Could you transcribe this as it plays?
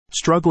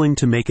Struggling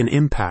to make an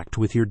impact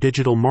with your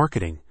digital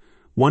marketing?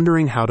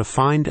 Wondering how to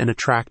find and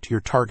attract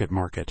your target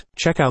market?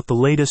 Check out the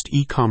latest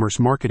e-commerce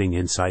marketing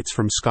insights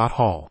from Scott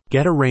Hall.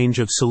 Get a range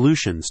of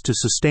solutions to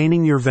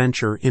sustaining your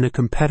venture in a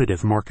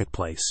competitive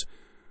marketplace.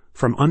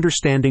 From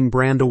understanding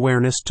brand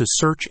awareness to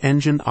search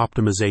engine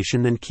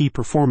optimization and key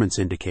performance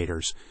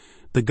indicators,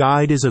 the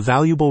guide is a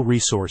valuable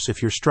resource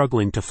if you're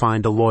struggling to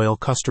find a loyal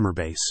customer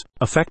base.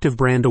 Effective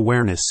brand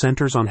awareness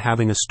centers on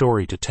having a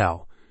story to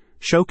tell.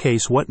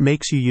 Showcase what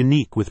makes you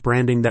unique with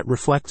branding that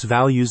reflects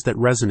values that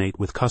resonate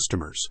with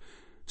customers.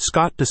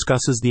 Scott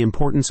discusses the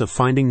importance of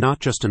finding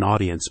not just an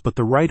audience but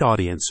the right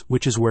audience,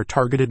 which is where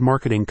targeted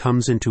marketing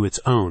comes into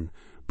its own.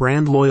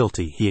 Brand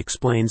loyalty, he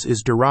explains,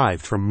 is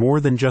derived from more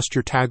than just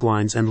your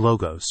taglines and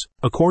logos.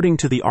 According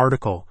to the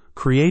article,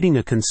 creating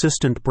a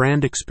consistent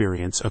brand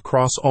experience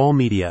across all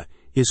media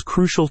is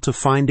crucial to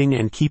finding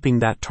and keeping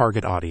that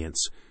target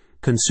audience.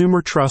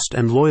 Consumer trust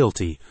and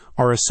loyalty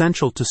are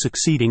essential to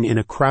succeeding in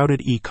a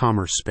crowded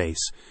e-commerce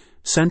space.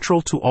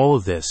 Central to all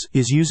of this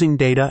is using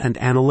data and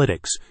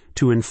analytics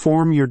to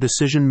inform your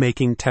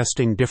decision-making,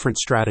 testing different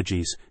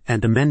strategies,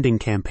 and amending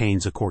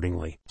campaigns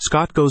accordingly.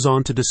 Scott goes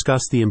on to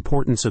discuss the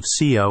importance of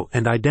SEO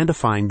and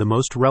identifying the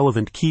most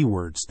relevant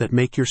keywords that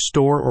make your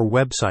store or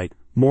website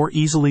more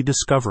easily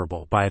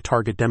discoverable by a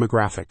target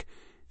demographic.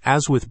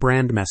 As with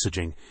brand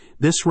messaging,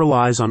 this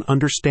relies on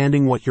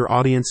understanding what your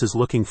audience is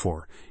looking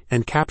for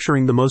and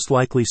capturing the most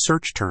likely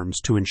search terms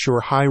to ensure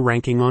high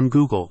ranking on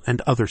Google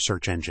and other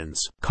search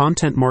engines.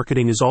 Content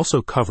marketing is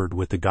also covered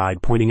with the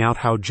guide, pointing out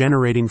how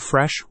generating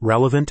fresh,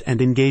 relevant,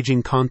 and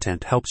engaging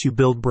content helps you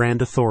build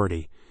brand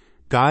authority.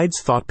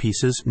 Guides, thought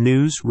pieces,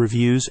 news,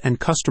 reviews, and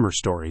customer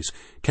stories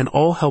can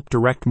all help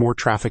direct more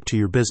traffic to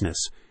your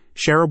business.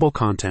 Shareable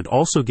content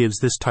also gives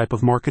this type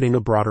of marketing a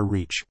broader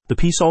reach. The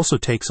piece also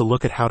takes a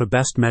look at how to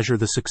best measure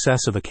the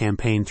success of a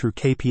campaign through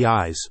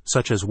KPIs,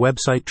 such as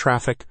website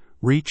traffic,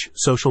 reach,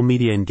 social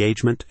media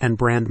engagement, and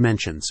brand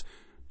mentions.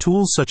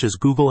 Tools such as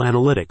Google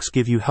Analytics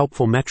give you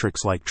helpful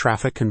metrics like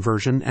traffic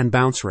conversion and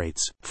bounce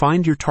rates.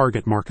 Find your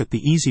target market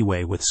the easy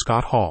way with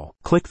Scott Hall.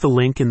 Click the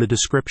link in the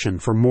description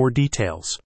for more details.